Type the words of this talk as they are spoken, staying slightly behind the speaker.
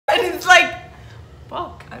And it's like,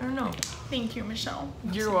 fuck, I don't know. Thank you, Michelle.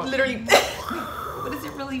 You're welcome. Literally. What does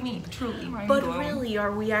it really mean? Truly. But really,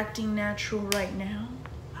 are we acting natural right now?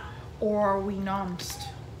 Or are we nonst?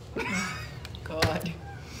 God.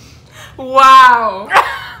 Wow.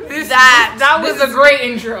 That was a great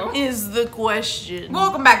intro. Is the question.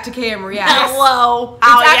 Welcome back to KMREACTS. Hello. It's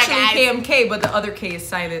actually KMK, but the other K is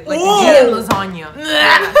silent, like lasagna.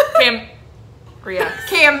 Cam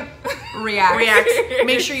reacts. KMREACTS. Reacts.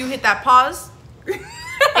 Make sure you hit that pause.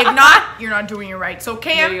 If not, you're not doing it right. So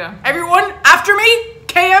There you go. everyone, after me,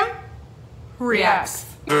 KM reacts.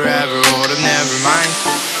 Forever would have never mind.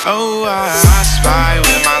 Oh, I spy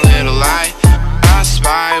with my little light. I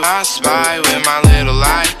spy with my little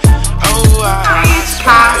light. Oh, I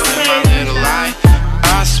spy with my little light.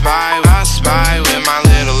 I spy with my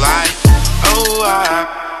little light. Oh,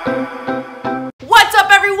 What's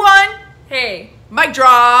up, everyone? Hey. Mic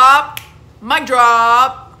drop. Mic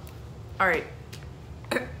drop. All right.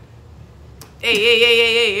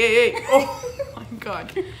 Hey. Oh my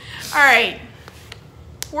God. All right.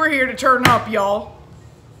 We're here to turn up, y'all.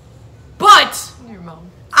 But Your mom.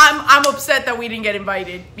 I'm upset that we didn't get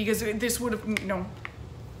invited because this would have,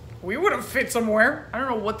 we would have fit somewhere. I don't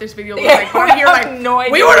know what this video looks like, but I'm here like, no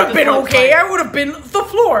idea we what would have this been looks okay. like. I would have been the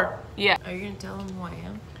floor. Yeah. Are you gonna tell them who I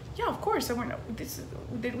am? Yeah, of course.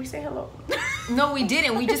 Did we say hello? No, we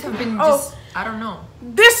didn't. We just have been Oh. I don't know.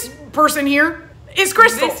 This person here is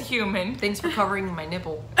Krystal. This human. Thanks for covering my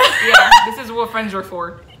nipple. Yeah. This is what friends are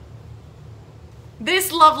for.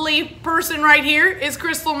 This lovely person right here is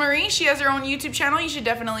Krystal Marie. She has her own YouTube channel. You should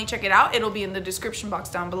definitely check it out. It'll be in the description box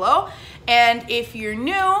down below. And if you're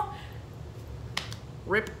new,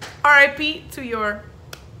 RIP to your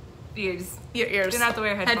Ears. ears. Do not have to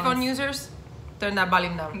wear headphones. Headphone users, turn that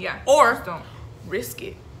volume down. Yeah. Or Just don't. risk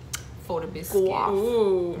it. For the biscuit. Go off.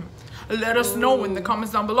 Ooh. Let us know in the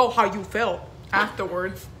comments down below how you felt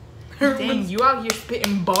afterwards. Dang, you out here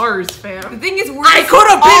spitting bars, The fam. thing is, we're I just could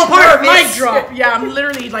have been all part of nervous. mic drop. Yeah, I'm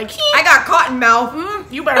literally like, I got cotton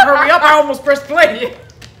mouth. you better hurry up. I almost pressed play.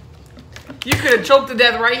 You could have choked to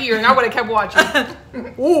death right here, and I would have kept watching.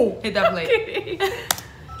 Ooh, Hit that play.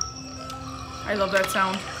 I love that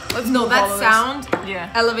sound. Let's No, move all that of this. sound Yeah.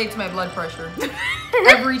 elevates my blood pressure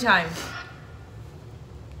every time.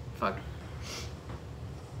 Fuck.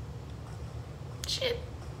 Shit.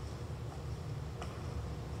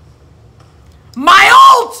 My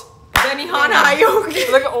ult! Desiigner, are you okay?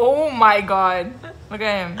 Look. Oh my God. Look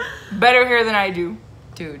at him. Better hair than I do.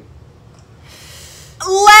 Dude.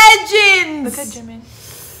 Legends! Look at Jimin.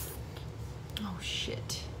 Oh,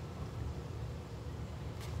 shit.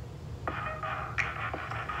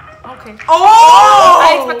 Okay. Oh!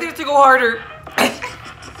 I expected it to go harder.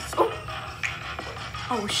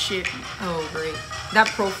 Oh shit. Oh, great. That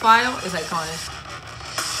profile is iconic.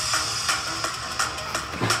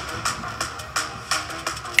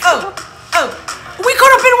 Oh! We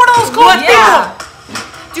could have been one of those close Yeah! people!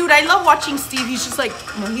 Dude, I love watching Steve. He's just like,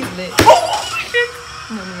 No, he's lit. oh shit!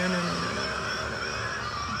 No.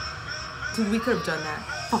 Dude, we could have done that.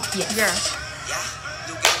 Fuck yes. Yeah.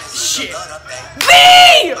 Shit. V!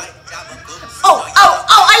 Oh,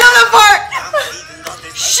 I love that part!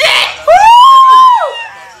 Shit!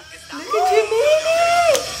 Look at Jimmy!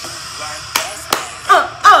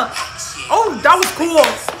 Oh, that was cool.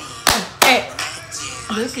 Hey,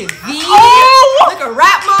 look at V. Oh! Look at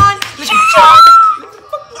Rapmon. Look at Chuck.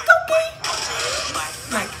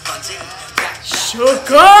 Like,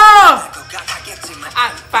 Sugar! I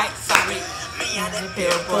fight sorry.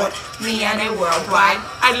 Billboard. Me and it worldwide.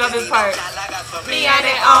 I love this part. Me and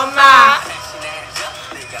it on my.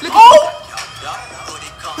 Oh!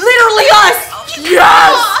 literally us.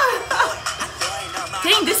 Yes!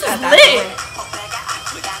 Dang, this is lit.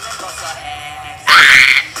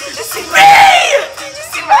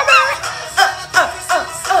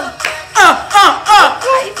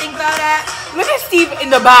 How you think about that? Look at Steve in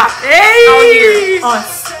the back. Hey!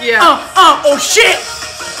 Us. Yeah. Oh shit!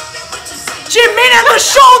 Jimin at the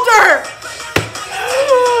shoulder!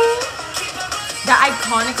 The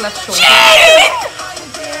iconic left shoulder. Jimin!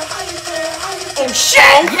 Oh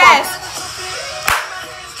shit! Yes.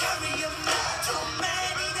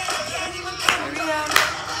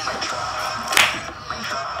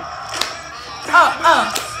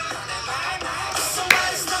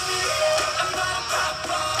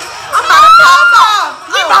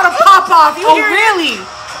 You about to pop off! You hear it? Really?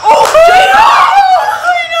 Oh shit! I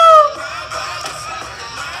know!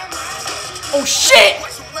 Oh shit!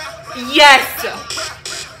 Yes.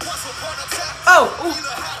 Oh.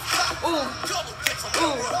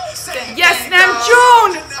 Yes,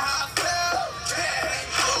 Namjoon!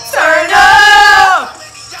 Turn up.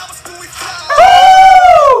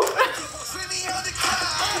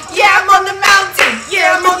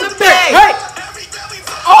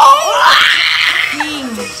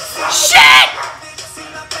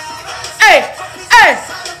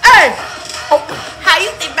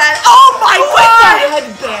 that. Oh my god!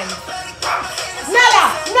 Headband. Nala!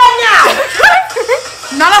 Nana!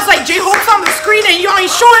 Nana's like, J-Hope's on the screen and you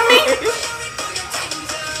ain't showing me?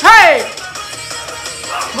 Hey!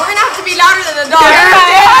 We're gonna have to be louder than the dog.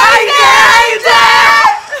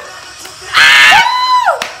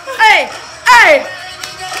 Hey! Hey!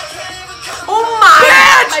 Oh my!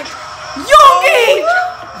 Bitch! Yogi!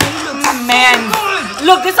 Man,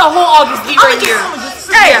 look, this is a whole August beat right here.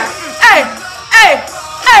 Hey! Hey! Hey!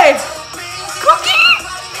 Hey! Cookie!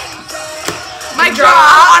 My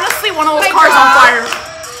God! Honestly, one of those cars on fire.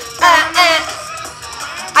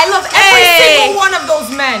 I love every single one of those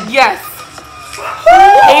men. Yes.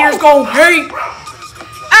 Haters gon' hate.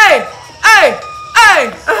 Hey! Hey! Hey!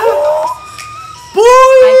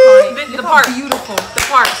 Boy! The part. Beautiful. The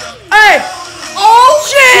part. Hey! Oh,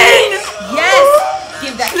 Jin! Yes.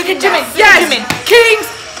 Give that. Look at Jimin. Yes! Jimin. Kings!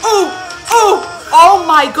 Ooh! Ooh! Oh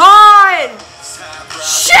my God!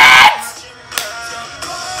 Shit!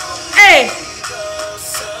 Hey!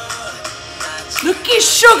 Look at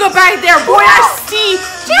Sugar back there, boy! I see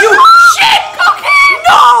you! Shit! Okay!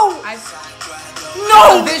 No!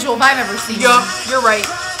 No! Visual if I've ever seen. Yeah, you're right.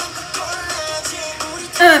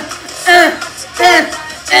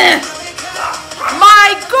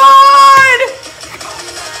 My God!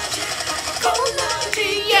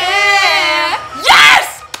 Yeah.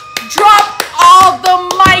 Yes! Drop all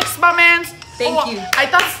the mics, my man. Thank you. I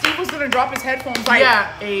thought Steve was gonna drop his headphones. Like,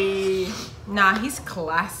 Yeah. Nah, he's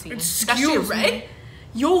classy. excuse me.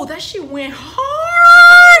 Yo, that shit went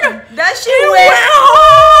hard. That shit It went. went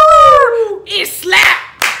hard. It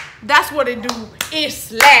slapped. That's what it do. It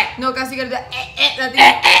slapped. No, cause you gotta do that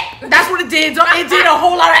thing. That's what it did. It did a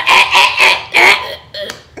whole lot of.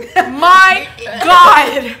 My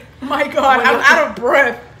God. My God. I'm out of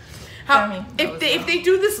breath. If they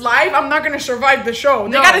do this live, I'm not gonna survive the show. They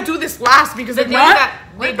No. gotta do this last because if thing not, is that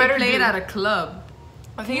They they better play it do. at a club.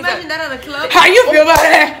 The Can thing you is imagine that at a club? how you feel about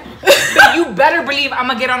that? that you better believe I'm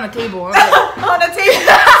gonna get on the table. I'm like, On the table,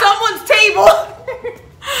 someone's table.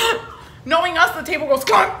 Knowing us, the table goes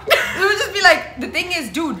clunk It would just be like, the thing is,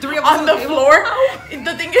 dude, 3 of us on the table. floor.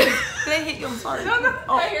 The thing is, Did I hit you? I'm sorry.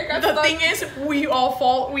 the thing is, we all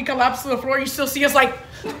fall, we collapse to the floor. You still see us like.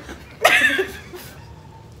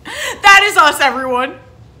 That is us, everyone.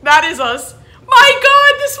 That is us. My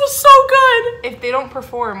God, this was so good. if they don't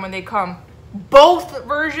perform when they come, both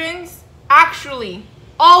versions, actually,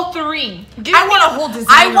 all three. I want a whole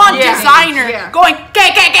designer. I want Yeah. Designer Yeah. going. If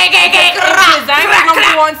Desiigner come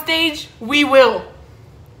through on stage, we will.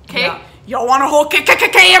 Okay? Yeah. Y'all want a whole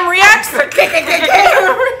KMREACTS?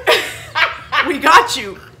 We got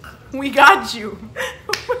you. We got you.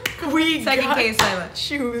 We Second got case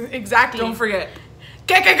silent. you. Exactly. Don't forget.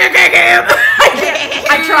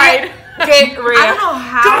 I tried. Get real. I don't know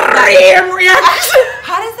how. KMREACTS.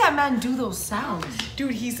 How does that man do those sounds?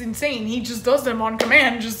 Dude, he's insane. He just does them on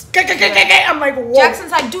command. Just. I'm like, whoa.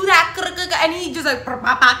 Jackson's like, do that, and he just like,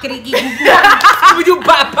 We do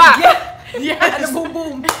bop bop. Yes. boom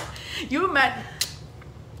boom. You imagine?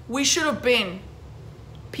 We should have been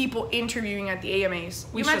people interviewing at the AMAs.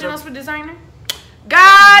 You imagine should've. us with Designer?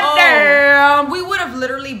 God damn. We would have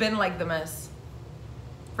literally been like the mess.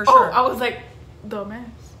 For Oh, sure. I was like, The mess.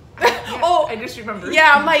 oh, I just remembered.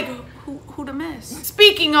 Yeah, I'm like, who the mess?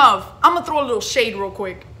 Speaking of, I'm gonna throw a little shade real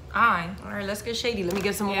quick. Aye. All right, let's get shady. Let me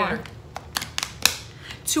get some Yeah. water.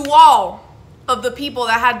 To all of the people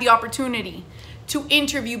that had the opportunity to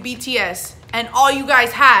interview BTS, and all you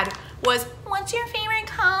guys had was, what's your favorite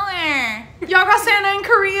color? Y'all got Santa in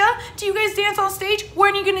Korea? Do you guys dance on stage?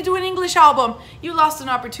 When are you gonna do an English album? You lost an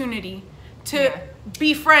opportunity to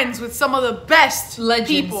be friends with some of the best Legends.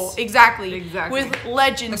 people. Exactly. Exactly. With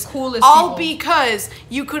legends. The coolest all people. because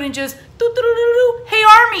you couldn't just hey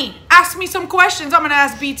Army, ask me some questions. I'm gonna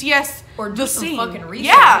ask BTS Or do the some same. fucking research.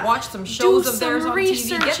 Yeah. Watch some shows Do of theirs some on TV.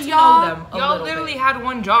 research, Get to y'all. know them a Y'all little literally bit. had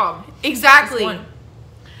one job. Exactly. Just one.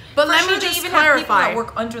 But For let sure me they just even have people clarify. that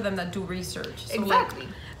work under them that do research. So Exactly.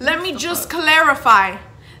 Let me just clarify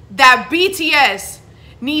that BTS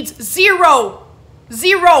needs zero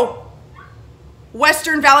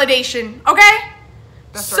Western validation, okay?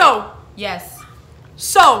 That's so, yes.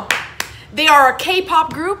 so they are a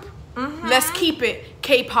K-pop group. Let's keep it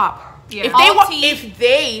K-pop. Yeah. If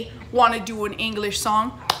they want to do an English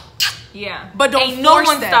song, Yeah. But don't Ain't no force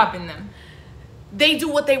one them. stopping them. they do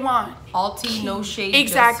what they want. All tea, no shade.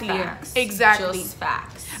 Exactly. Just facts. Exactly. Just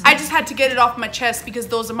facts. I just had to get it off my chest because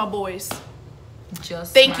those are my boys.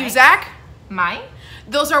 Just Thank you, Zach. Mine?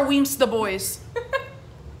 Those are Weems the boys.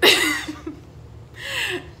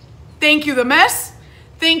 Thank you, the mess.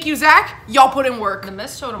 Thank you, Zach. Y'all put in work. The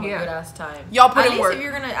mess showed them a good ass time. Y'all put At in least work. if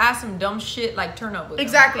you're gonna ask some dumb shit, like turn up with them.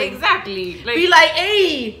 Exactly. Exactly. Like, Be like,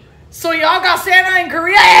 hey, so y'all got Santa in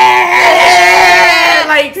Korea?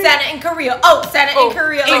 Like Santa in Korea. Oh, Santa in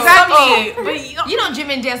Korea. Exactly. But you don't Jim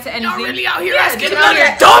and dance to anything. Y'all really out here Yeah, asking get out the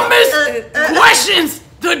here. dumbest questions.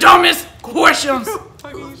 The dumbest questions.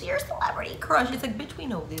 Who's your celebrity crush? It's like, bitch, we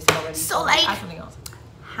know this already. So, like- ask something else.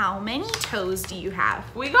 How many toes do you have?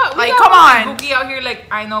 we got Like, come on. Bookie out here like,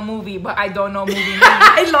 I know movie, but I don't know movie.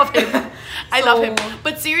 I love him. I love him. So-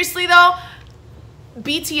 But seriously though,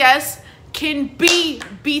 BTS can be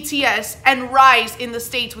BTS and rise in the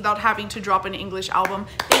States without having to drop an English album.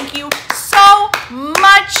 Thank you so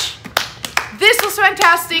much. This was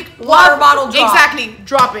fantastic. Water bottle drop. Exactly.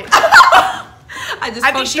 Drop it. I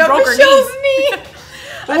think she broke her knees.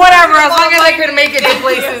 Whatever, as long as I could make it to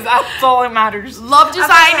places, that's all that matters. Love I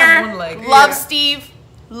have Desiigner. one leg. Love Yeah. Steve.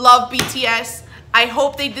 Love BTS. I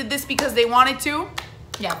hope they did this because they wanted to.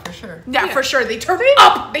 Yeah, for sure. Yeah, for sure. They turned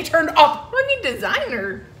up. They turned up. I need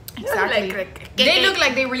Designer. Exactly. They look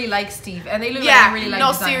like they really like Steve, and they look Yeah, like they really like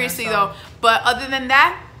no, Desiigner, seriously so. though. But other than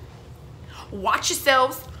that, watch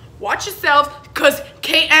yourselves, cause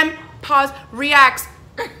KM pause reacts.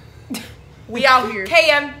 We out here.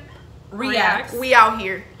 KM reacts. We out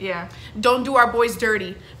here. Yeah. Don't do our boys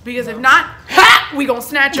dirty, because if not, ha, we gonna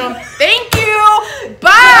snatch them. Thank you.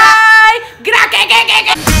 Bye. Did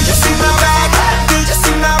you see my bag? Did you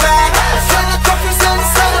see my bag?